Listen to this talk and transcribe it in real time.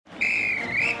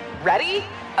Ready?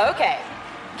 Okay.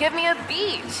 Give me a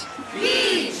beach.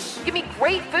 Beach! Give me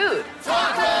great food.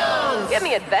 Tacos! Give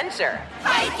me adventure.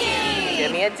 Hiking!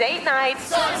 Give me a date night.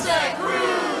 Sunset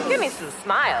cruise! Give me some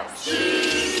smiles.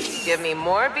 Cheese! Give me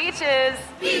more beaches.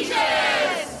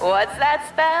 Beaches! What's that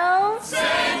spell?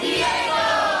 San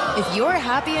Diego! If you're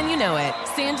happy and you know it,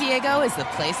 San Diego is the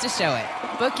place to show it.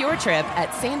 Book your trip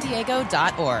at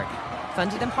sandiego.org.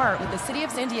 Funded in part with the City of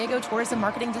San Diego Tourism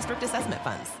Marketing District Assessment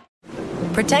Funds.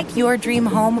 Protect your dream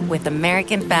home with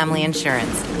American Family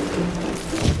Insurance.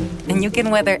 And you can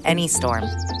weather any storm.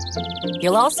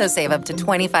 You'll also save up to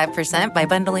 25% by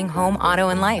bundling home, auto,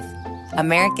 and life.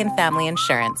 American Family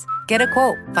Insurance. Get a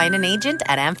quote. Find an agent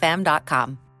at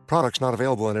amfam.com. Products not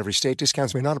available in every state.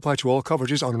 Discounts may not apply to all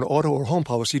coverages on an auto or home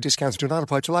policy. Discounts do not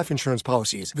apply to life insurance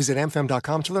policies. Visit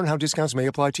amfam.com to learn how discounts may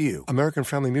apply to you. American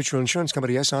Family Mutual Insurance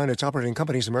Company, SI, and its operating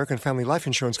companies, American Family Life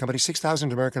Insurance Company,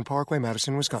 6000 American Parkway,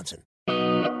 Madison, Wisconsin.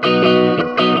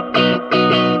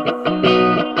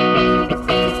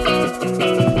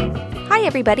 Hi,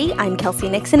 everybody. I'm Kelsey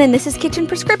Nixon, and this is Kitchen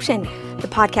Prescription, the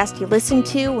podcast you listen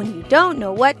to when you don't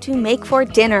know what to make for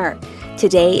dinner.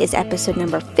 Today is episode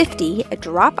number 50, a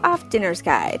drop-off dinner's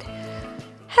guide.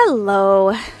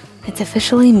 Hello. It's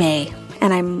officially May,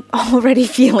 and I'm already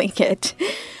feeling it.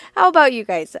 How about you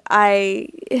guys?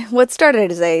 What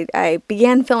started is I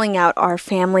began filling out our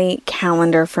family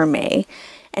calendar for May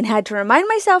and had to remind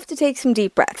myself to take some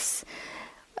deep breaths,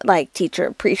 like teacher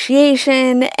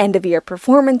appreciation, end-of-year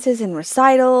performances and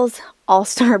recitals,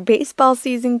 all-star baseball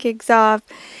season kicks off,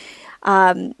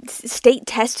 state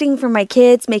testing for my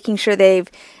kids, making sure they've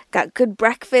got good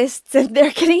breakfasts and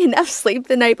they're getting enough sleep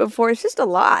the night before. It's just a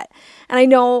lot. And I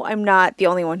know I'm not the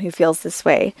only one who feels this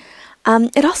way.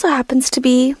 It also happens to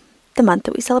be the month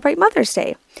that we celebrate Mother's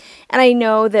Day. And I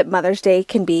know that Mother's Day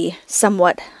can be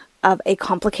somewhat of a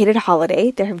complicated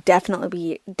holiday. There have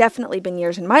definitely been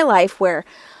years in my life where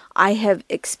I have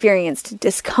experienced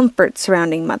discomfort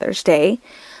surrounding Mother's Day.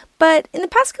 But in the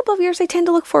past couple of years, I tend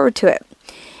to look forward to it.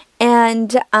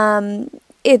 And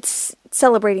it's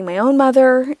celebrating my own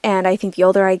mother, and I think the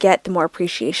older I get, the more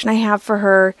appreciation I have for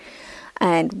her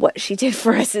and what she did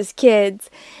for us as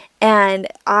kids. And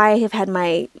I have had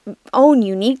my own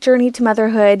unique journey to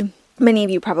motherhood. Many of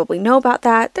you probably know about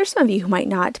that. There's some of you who might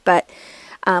not, but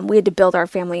we had to build our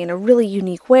family in a really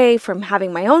unique way, from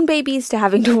having my own babies to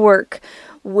having to work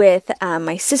with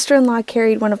my sister-in-law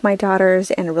carried one of my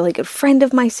daughters, and a really good friend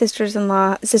of my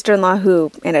sister-in-law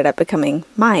who ended up becoming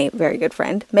my very good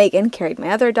friend, Megan, carried my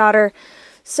other daughter.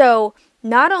 So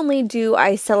not only do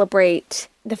I celebrate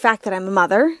the fact that I'm a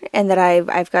mother and that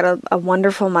I've got a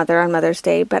wonderful mother on Mother's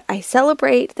Day, but I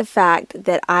celebrate the fact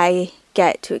that I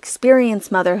get to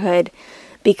experience motherhood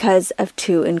because of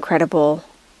two incredible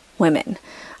women.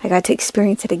 I got to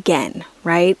experience it again,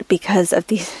 right? Because of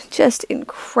these just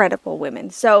incredible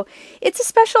women. So it's a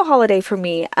special holiday for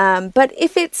me. But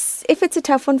if it's a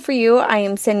tough one for you, I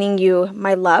am sending you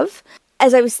my love.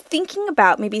 As I was thinking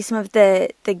about maybe some of the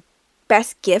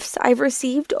best gifts I've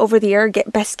received over the year,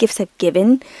 best gifts I've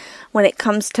given when it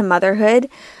comes to motherhood,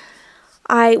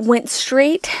 I went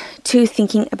straight to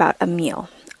thinking about a meal.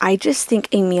 I just think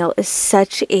a meal is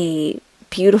such a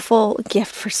beautiful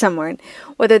gift for someone,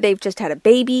 whether they've just had a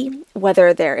baby,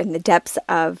 whether they're in the depths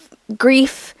of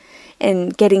grief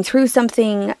and getting through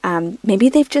something, maybe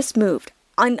they've just moved.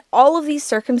 On all of these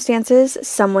circumstances,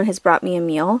 someone has brought me a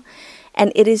meal,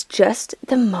 and it is just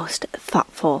the most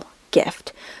thoughtful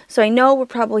gift. So I know we're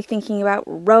probably thinking about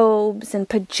robes and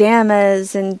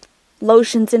pajamas and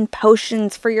lotions and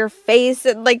potions for your face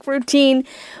and like routine,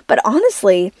 but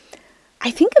honestly,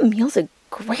 I think a meal's a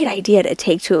great idea to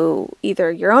take to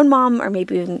either your own mom or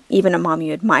maybe even a mom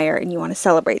you admire and you want to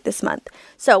celebrate this month.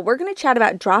 So we're going to chat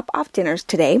about drop-off dinners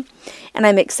today, and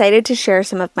I'm excited to share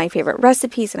some of my favorite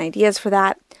recipes and ideas for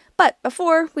that. But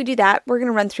before we do that, we're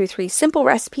going to run through 3 simple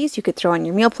recipes you could throw on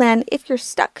your meal plan if you're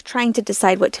stuck trying to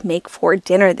decide what to make for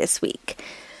dinner this week.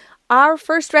 Our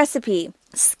first recipe,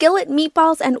 skillet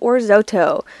meatballs and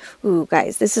orzoto. Ooh,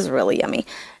 guys, this is really yummy.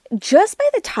 Just by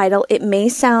the title, it may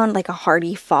sound like a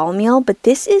hearty fall meal, but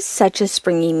this is such a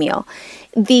springy meal.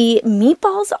 The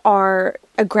meatballs are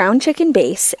a ground chicken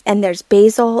base, and there's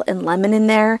basil and lemon in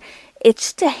there.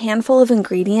 It's just a handful of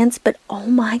ingredients, but oh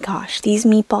my gosh, these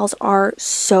meatballs are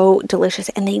so delicious,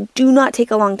 and they do not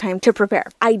take a long time to prepare.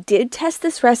 I did test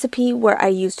this recipe where I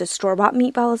used a store-bought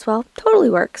meatball as well. Totally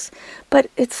works,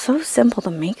 but it's so simple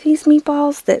to make these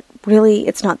meatballs that really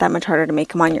it's not that much harder to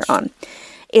make them on your own.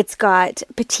 It's got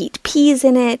petite peas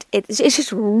in it. It's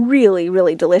just really,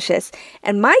 really delicious.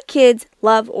 And my kids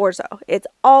love orzo. It's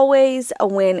always a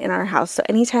win in our house. So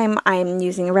anytime I'm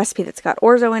using a recipe that's got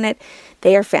orzo in it,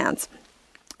 they are fans.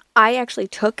 I actually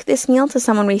took this meal to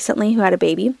someone recently who had a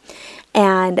baby,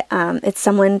 and it's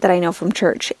someone that I know from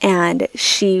church, and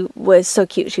she was so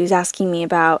cute. She was asking me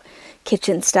about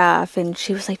kitchen stuff, and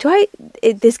she was like,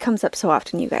 this comes up so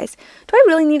often, you guys, do I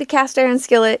really need a cast iron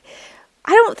skillet?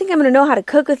 I don't think I'm going to know how to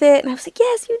cook with it. And I was like,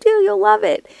 yes, you do. You'll love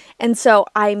it. And so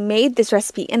I made this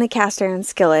recipe in a cast iron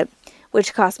skillet,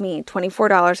 which cost me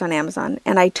 $24 on Amazon.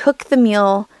 And I took the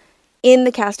meal in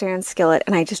the cast iron skillet,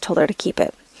 and I just told her to keep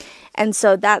it. And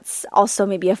so that's also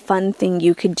maybe a fun thing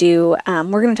you could do.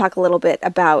 We're going to talk a little bit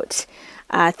about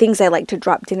things I like to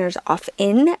drop dinners off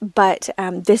in, but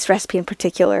this recipe in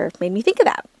particular made me think of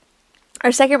that.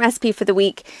 Our second recipe for the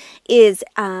week is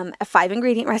a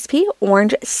 5-ingredient recipe,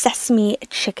 orange sesame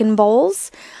chicken bowls.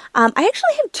 I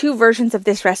actually have 2 versions of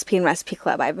this recipe in Recipe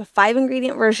Club. I have a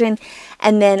 5-ingredient version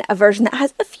and then a version that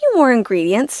has a few more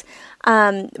ingredients.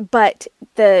 But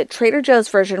the Trader Joe's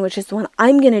version, which is the one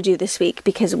I'm going to do this week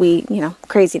because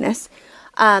craziness,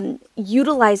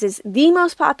 utilizes the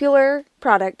most popular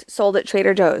product sold at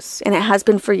Trader Joe's, and it has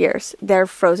been for years, their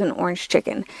frozen orange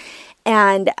chicken.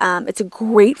 And it's a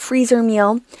great freezer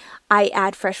meal. I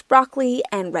add fresh broccoli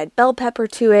and red bell pepper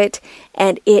to it,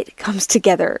 and it comes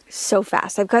together so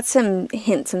fast. I've got some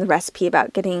hints in the recipe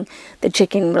about getting the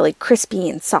chicken really crispy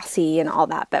and saucy and all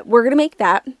that, but we're going to make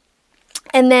that.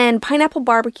 And then pineapple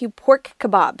barbecue pork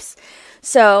kebabs.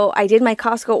 So I did my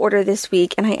Costco order this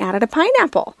week, and I added a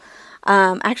pineapple.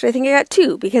 Actually, I think I got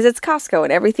 2 because it's Costco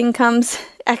and everything comes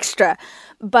extra.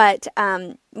 But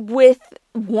with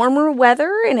warmer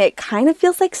weather and it kind of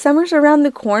feels like summer's around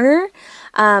the corner,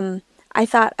 I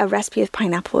thought a recipe with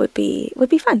pineapple would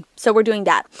be fun. So we're doing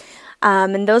that.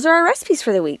 And those are our recipes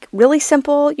for the week. Really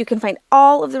simple. You can find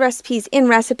all of the recipes in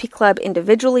Recipe Club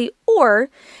individually, or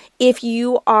if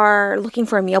you are looking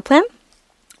for a meal plan,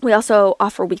 we also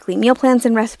offer weekly meal plans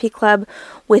in Recipe Club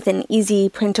with an easy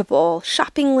printable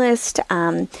shopping list.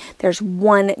 There's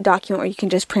one document where you can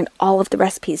just print all of the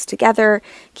recipes together,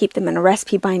 keep them in a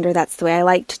recipe binder. That's the way I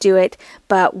like to do it.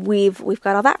 But we've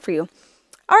got all that for you.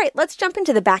 All right, let's jump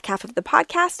into the back half of the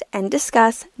podcast and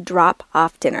discuss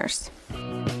drop-off dinners.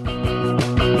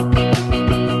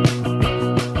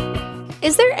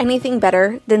 Is there anything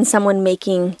better than someone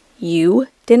making you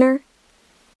dinner?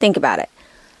 Think about it.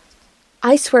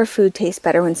 I swear food tastes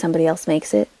better when somebody else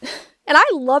makes it. And I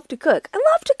love to cook.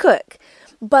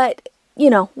 But, we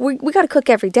got to cook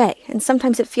every day. And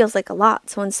sometimes it feels like a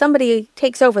lot. So when somebody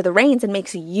takes over the reins and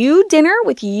makes you dinner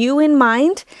with you in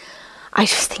mind, I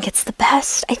just think it's the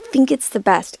best. I think it's the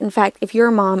best. In fact, if you're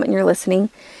a mom and you're listening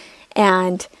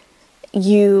and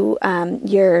your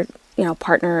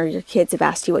partner or your kids have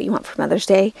asked you what you want for Mother's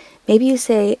Day, maybe you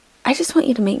say, I just want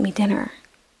you to make me dinner.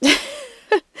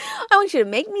 I want you to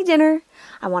make me dinner.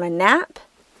 I want a nap.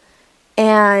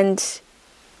 And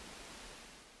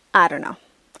I don't know.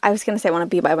 I was going to say I want to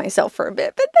be by myself for a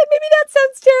bit, but then maybe that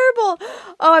sounds terrible.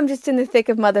 Oh, I'm just in the thick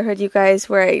of motherhood, you guys,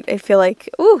 where I feel like,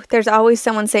 there's always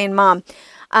someone saying mom,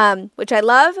 which I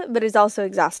love, but is also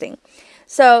exhausting.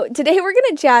 So today we're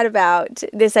going to chat about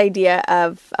this idea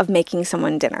of making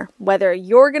someone dinner. Whether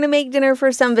you're going to make dinner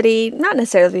for somebody, not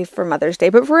necessarily for Mother's Day,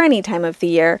 but for any time of the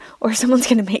year, or someone's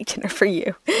going to make dinner for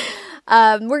you.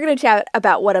 We're going to chat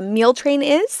about what a meal train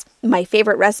is, my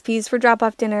favorite recipes for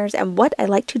drop-off dinners, and what I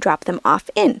like to drop them off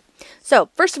in. So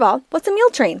first of all, what's a meal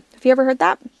train? Have you ever heard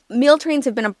that? Meal trains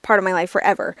have been a part of my life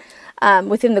forever.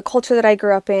 Within the culture that I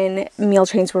grew up in, meal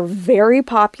trains were very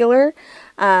popular.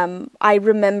 I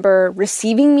remember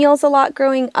receiving meals a lot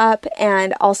growing up,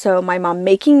 and also my mom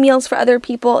making meals for other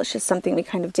people. It's just something we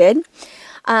kind of did.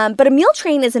 But a meal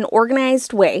train is an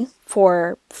organized way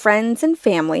for friends and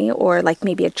family, or like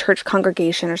maybe a church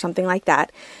congregation or something like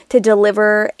that, to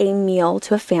deliver a meal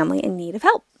to a family in need of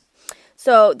help.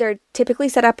 So they're typically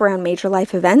set up around major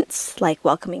life events like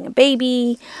welcoming a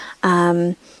baby,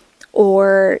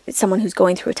 or someone who's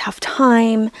going through a tough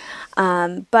time.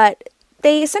 But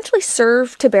they essentially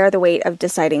serve to bear the weight of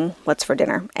deciding what's for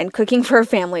dinner and cooking for a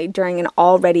family during an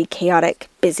already chaotic,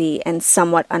 busy, and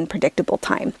somewhat unpredictable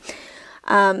time.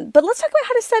 But let's talk about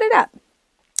how to set it up.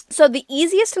 So the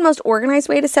easiest and most organized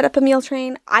way to set up a meal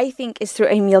train, I think, is through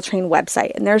a meal train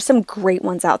website. And there are some great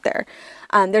ones out there.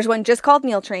 There's one just called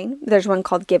Meal Train. There's one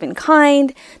called Give in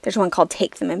Kind. There's one called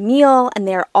Take Them a Meal. And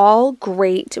they're all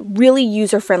great, really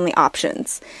user-friendly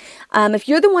options. If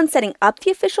you're the one setting up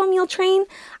the official meal train,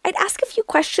 I'd ask a few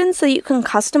questions so you can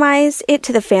customize it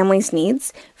to the family's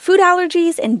needs. Food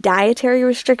allergies and dietary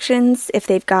restrictions, if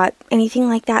they've got anything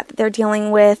like that they're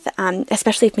dealing with,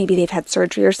 especially if maybe they've had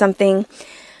surgery or something.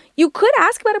 You could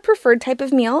ask about a preferred type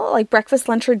of meal, like breakfast,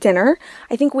 lunch, or dinner.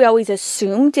 I think we always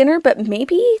assume dinner, but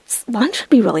maybe lunch would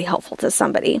be really helpful to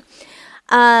somebody.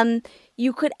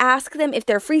 You could ask them if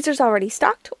their freezer's already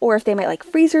stocked or if they might like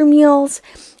freezer meals.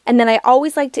 And then I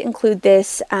always like to include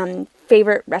this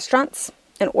favorite restaurants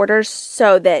and orders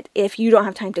so that if you don't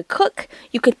have time to cook,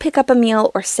 you could pick up a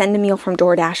meal or send a meal from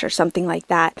DoorDash or something like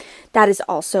that. That is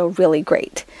also really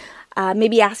great.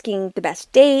 Maybe asking the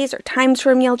best days or times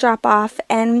for a meal drop-off,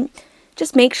 and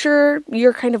just make sure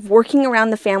you're kind of working around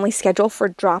the family schedule for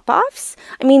drop-offs.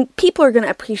 I mean, people are going to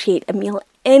appreciate a meal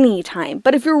anytime,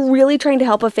 but if you're really trying to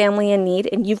help a family in need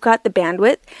and you've got the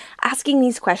bandwidth, asking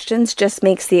these questions just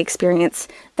makes the experience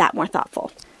that more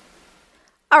thoughtful.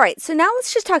 All right, so now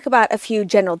let's just talk about a few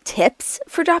general tips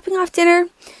for dropping off dinner.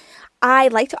 I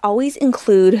like to always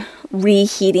include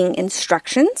reheating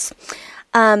instructions.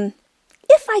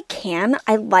 If I can,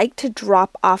 I like to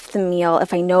drop off the meal,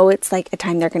 if I know it's like a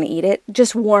time they're going to eat it,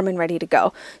 just warm and ready to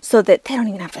go so that they don't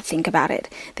even have to think about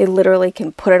it. They literally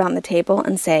can put it on the table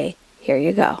and say, here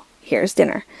you go, here's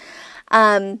dinner.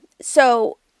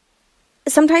 So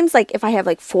sometimes like if I have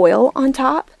like foil on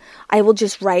top, I will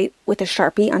just write with a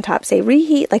Sharpie on top, say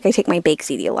reheat, like I take my Bake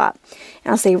CD a lot.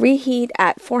 And I'll say reheat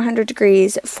at 400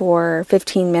 degrees for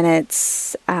 15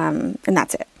 minutes, and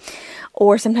that's it.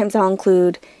 Or sometimes I'll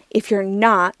include, if you're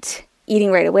not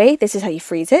eating right away, this is how you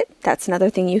freeze it. That's another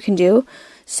thing you can do.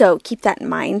 So keep that in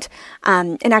mind.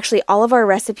 And actually, all of our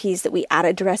recipes that we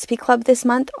added to Recipe Club this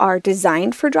month are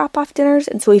designed for drop-off dinners.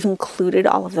 And so we've included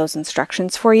all of those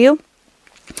instructions for you.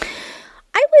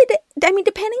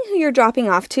 Depending who you're dropping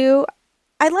off to,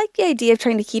 I like the idea of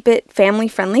trying to keep it family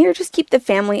friendly or just keep the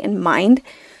family in mind.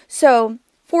 So,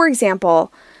 for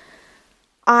example,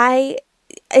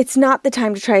 it's not the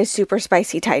time to try a super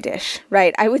spicy Thai dish,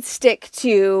 right? I would stick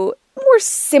to more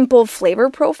simple flavor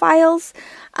profiles,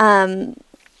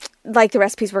 like the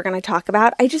recipes we're going to talk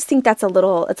about. I just think it's a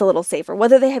little safer.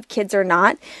 Whether they have kids or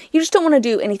not, you just don't want to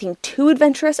do anything too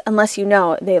adventurous unless you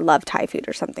know they love Thai food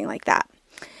or something like that.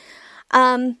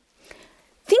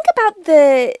 Think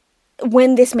about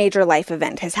when this major life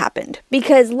event has happened,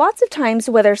 because lots of times,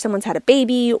 whether someone's had a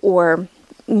baby or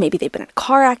maybe they've been in a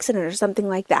car accident or something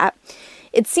like that,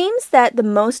 it seems that the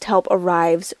most help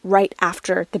arrives right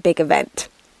after the big event.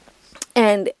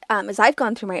 And as I've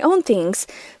gone through my own things,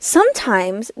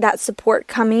 sometimes that support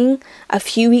coming a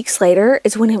few weeks later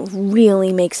is when it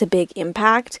really makes a big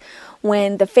impact,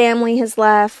 when the family has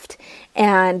left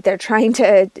and they're trying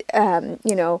to,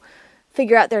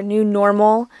 figure out their new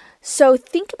normal. So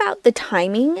think about the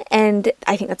timing, and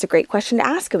I think that's a great question to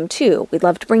ask them too. We'd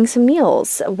love to bring some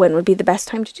meals. When would be the best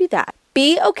time to do that?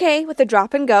 Be okay with a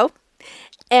drop and go.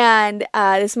 And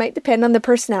this might depend on the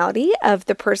personality of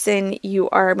the person you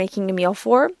are making a meal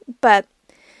for, but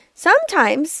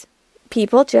sometimes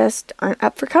people just aren't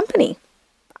up for company.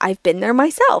 I've been there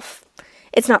myself.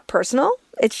 It's not personal.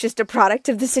 It's just a product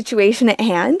of the situation at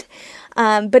hand.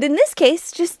 But in this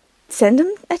case, just send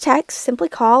them a text, simply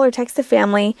call or text the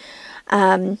family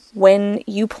when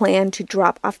you plan to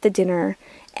drop off the dinner,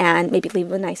 and maybe leave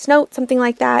a nice note, something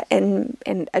like that.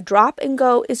 And a drop and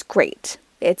go is great.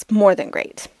 It's more than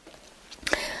great.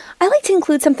 I like to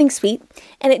include something sweet,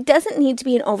 and it doesn't need to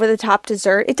be an over-the-top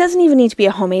dessert. It doesn't even need to be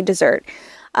a homemade dessert.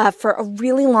 For a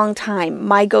really long time,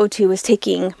 my go-to was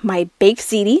taking my Bake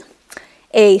CD,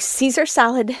 a Caesar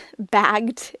salad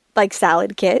bagged like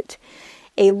salad kit,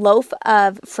 a loaf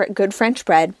of good French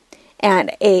bread,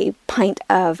 and a pint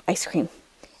of ice cream.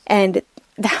 And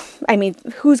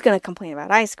who's going to complain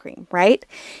about ice cream, right?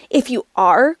 If you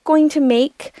are going to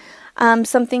make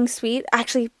something sweet,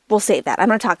 actually, we'll save that. I'm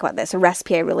going to talk about this, a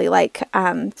recipe I really like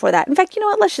for that. In fact, you know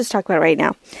what? Let's just talk about it right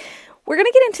now. We're going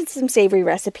to get into some savory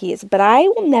recipes, but I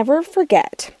will never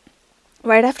forget,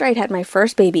 right after I'd had my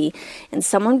first baby, and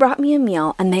someone brought me a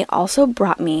meal, and they also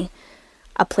brought me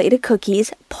a plate of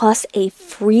cookies plus a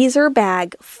freezer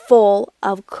bag full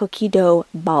of cookie dough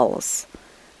balls.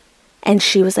 And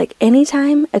she was like,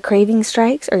 anytime a craving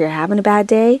strikes or you're having a bad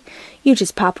day, you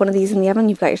just pop one of these in the oven,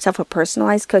 you've got yourself a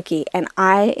personalized cookie. And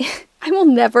I will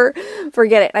never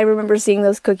forget it. I remember seeing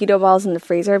those cookie dough balls in the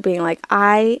freezer being like,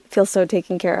 I feel so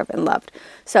taken care of and loved.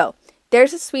 So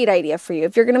there's a sweet idea for you.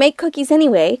 If you're going to make cookies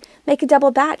anyway, make a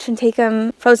double batch and take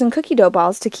them frozen cookie dough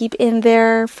balls to keep in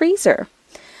their freezer.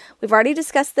 We've already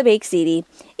discussed the Bake Ziti.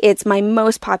 It's my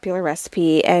most popular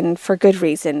recipe, and for good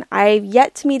reason. I've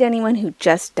yet to meet anyone who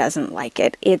just doesn't like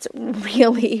it. It's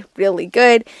really, really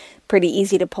good, pretty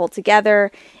easy to pull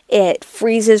together. It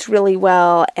freezes really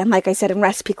well, and like I said, in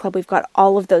Recipe Club, we've got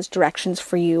all of those directions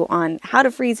for you on how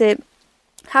to freeze it,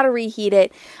 how to reheat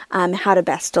it, how to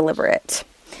best deliver it.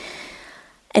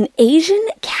 An Asian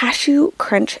cashew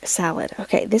crunch salad.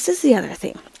 Okay, this is the other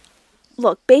thing.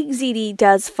 look, baked ziti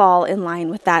does fall in line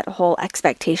with that whole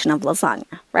expectation of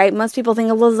lasagna, right? Most people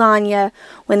think of lasagna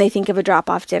when they think of a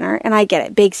drop-off dinner, and I get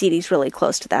it. Baked ziti is really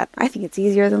close to that. I think it's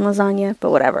easier than lasagna,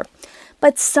 but whatever.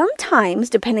 But sometimes,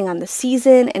 depending on the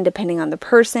season and depending on the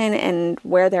person and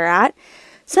where they're at,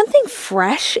 something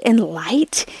fresh and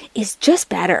light is just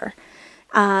better.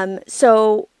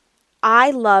 So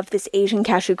I love this Asian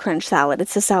cashew crunch salad.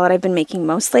 It's the salad I've been making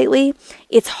most lately.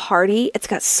 It's hearty. It's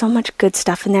got so much good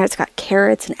stuff in there. It's got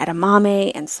carrots and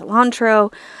edamame and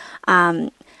cilantro.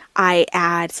 I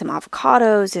add some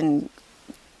avocados and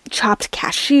chopped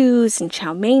cashews and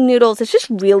chow mein noodles. It's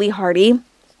just really hearty.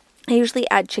 I usually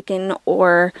add chicken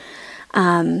or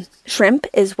shrimp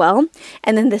as well.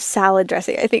 And then the salad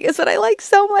dressing, I think, is what I like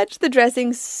so much. The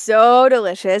dressing's so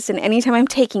delicious. And anytime I'm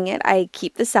taking it, I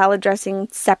keep the salad dressing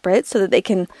separate so that they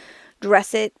can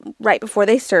dress it right before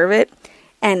they serve it.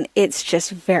 And it's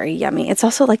just very yummy. It's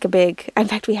also like in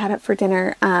fact, we had it for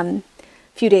dinner a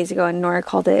few days ago, and Nora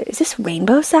called it, is this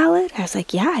rainbow salad? I was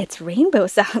like, yeah, it's rainbow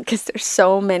salad because there's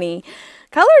so many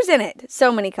colors in it.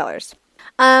 So many colors.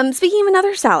 Speaking of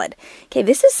another salad, okay,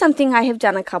 this is something I have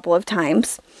done a couple of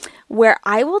times where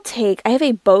I have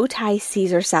a bow tie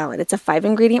Caesar salad. It's a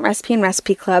 5-ingredient recipe in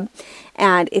Recipe Club,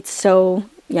 and it's so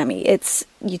yummy.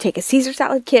 You take a Caesar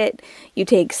salad kit, you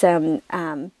take some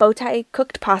bow tie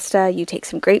cooked pasta, you take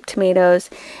some grape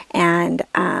tomatoes, and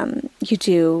you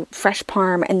do fresh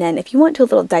parm, and then if you want to, a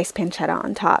little diced pancetta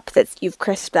on top that you've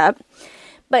crisped up.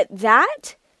 But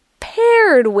that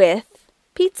paired with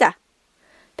pizza.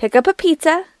 Pick up a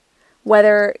pizza,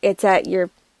 whether it's at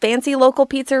your fancy local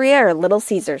pizzeria or Little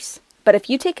Caesars. But if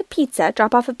you take a pizza,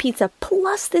 drop off a pizza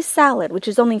plus this salad, which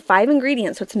is only 5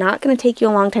 ingredients, so it's not going to take you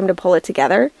a long time to pull it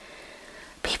together,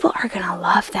 people are going to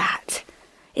love that.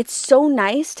 It's so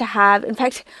nice to have. In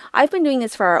fact, I've been doing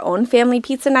this for our own family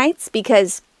pizza nights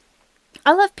because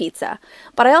I love pizza,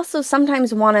 but I also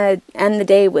sometimes want to end the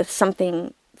day with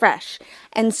something fresh.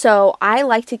 And so I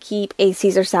like to keep a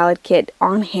Caesar salad kit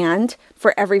on hand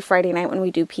for every Friday night when we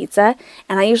do pizza.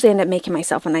 And I usually end up making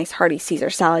myself a nice hearty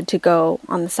Caesar salad to go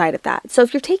on the side of that. So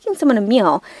if you're taking someone a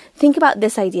meal, think about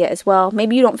this idea as well.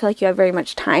 Maybe you don't feel like you have very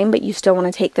much time, but you still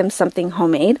want to take them something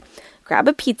homemade. Grab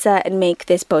a pizza and make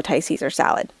this bow tie Caesar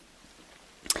salad.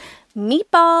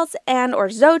 Meatballs and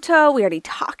risotto. We already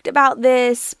talked about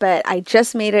this, but I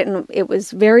just made it and it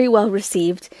was very well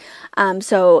received.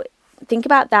 So think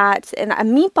about that. And a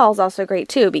meatball is also great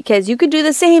too, because you could do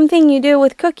the same thing you do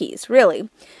with cookies, really.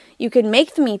 You could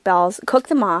make the meatballs, cook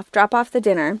them off, drop off the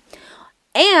dinner,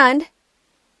 and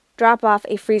drop off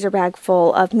a freezer bag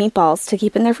full of meatballs to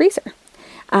keep in their freezer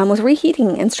with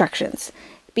reheating instructions.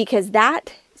 Because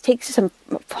that takes some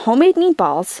homemade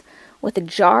meatballs with a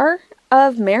jar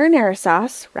of marinara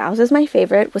sauce, Rouse is my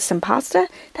favorite, with some pasta.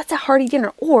 That's a hearty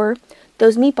dinner. Or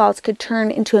those meatballs could turn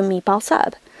into a meatball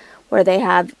sub, where they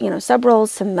have, sub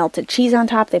rolls, some melted cheese on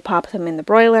top. They pop them in the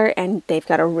broiler, and they've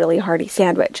got a really hearty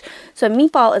sandwich. So a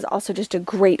meatball is also just a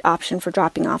great option for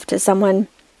dropping off to someone.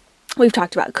 We've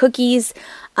talked about cookies.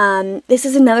 This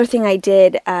is another thing I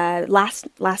did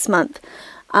last month.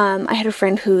 I had a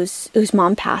friend whose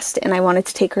mom passed, and I wanted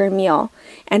to take her a meal.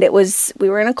 And we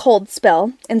were in a cold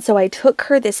spell, and so I took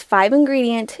her this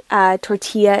 5-ingredient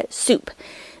tortilla soup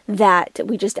that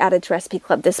we just added to Recipe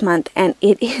Club this month, and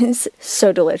it is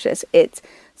so delicious. It's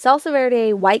salsa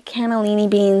verde, white cannellini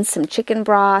beans, some chicken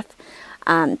broth,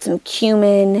 some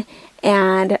cumin,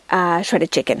 and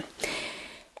shredded chicken.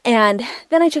 And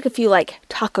then I took a few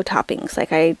taco toppings,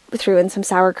 I threw in some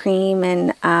sour cream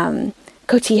and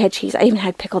cotija cheese. I even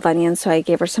had pickled onions, so I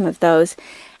gave her some of those.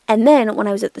 And then when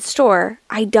I was at the store,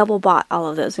 I double bought all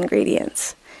of those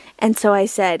ingredients. And so I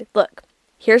said, look,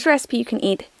 here's a recipe you can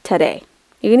eat today.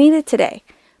 You can eat it today,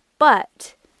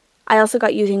 but I also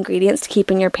got you the ingredients to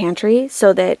keep in your pantry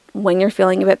so that when you're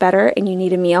feeling a bit better and you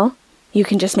need a meal, you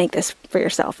can just make this for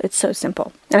yourself. It's so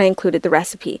simple. And I included the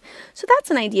recipe. So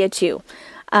that's an idea too.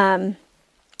 Oh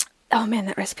man,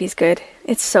 that recipe is good.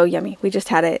 It's so yummy. We just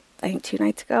had it, I think 2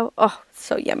 nights ago. Oh,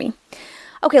 so yummy.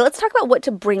 Okay, let's talk about what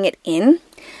to bring it in.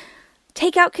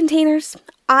 Takeout containers.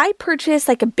 I purchased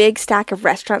a big stack of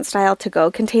restaurant style to-go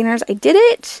containers. I did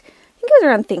it, I think it was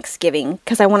around Thanksgiving,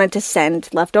 because I wanted to send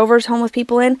leftovers home with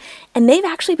people in, and they've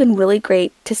actually been really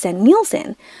great to send meals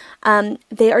in.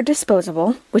 They are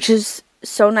disposable, which is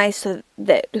so nice so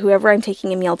that whoever I'm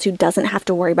taking a meal to doesn't have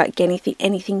to worry about getting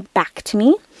anything back to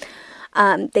me.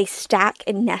 They stack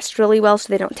and nest really well,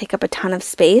 so they don't take up a ton of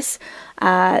space.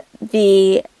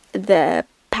 The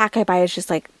pack I buy is just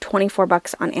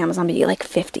 $24 on Amazon, but you get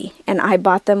 $50. And I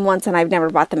bought them once and I've never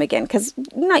bought them again because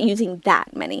I'm not using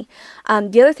that many.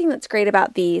 The other thing that's great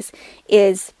about these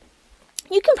is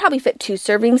You can probably fit 2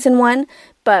 servings in one,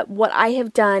 but what I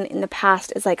have done in the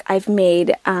past is like I've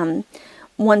made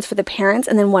ones for the parents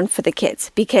and then one for the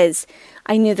kids, because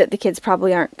I knew that the kids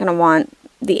probably aren't going to want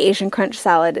the Asian crunch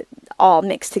salad all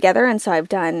mixed together, and so I've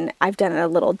done it a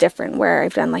little different, where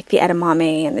I've done like the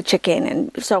edamame and the chicken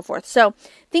and so forth. So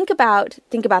think about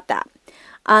that.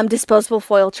 Disposable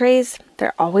foil trays,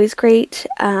 they're always great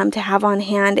to have on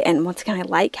hand, and once again, I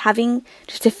like having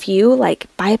just a few, like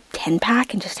buy a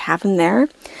 10-pack and just have them there.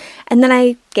 And then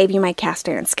I gave you my cast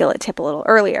iron skillet tip a little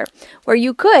earlier, where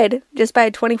you could just buy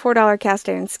a $24 cast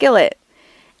iron skillet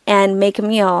and make a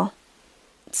meal,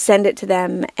 send it to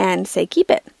them, and say,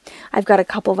 keep it. I've got a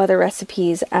couple of other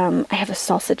recipes. I have a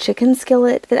salsa chicken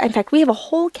skillet. In fact, we have a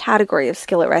whole category of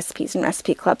skillet recipes in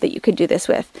Recipe Club that you could do this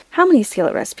with. How many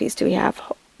skillet recipes do we have?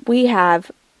 We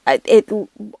have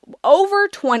over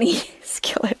 20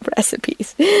 skillet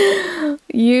recipes.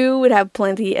 You would have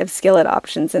plenty of skillet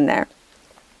options in there.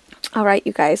 All right,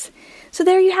 you guys. So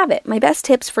there you have it. My best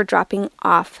tips for dropping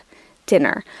off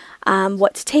dinner.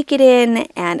 What to take it in,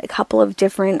 and a couple of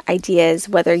different ideas,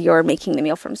 whether you're making the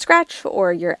meal from scratch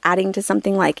or you're adding to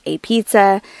something like a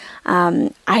pizza.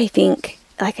 I think,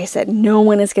 like I said, no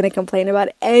one is going to complain about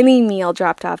any meal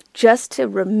dropped off. Just to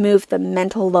remove the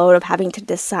mental load of having to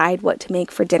decide what to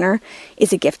make for dinner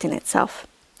is a gift in itself.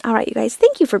 All right, you guys,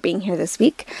 thank you for being here this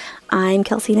week. I'm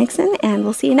Kelsey Nixon, and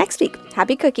we'll see you next week.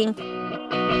 Happy cooking.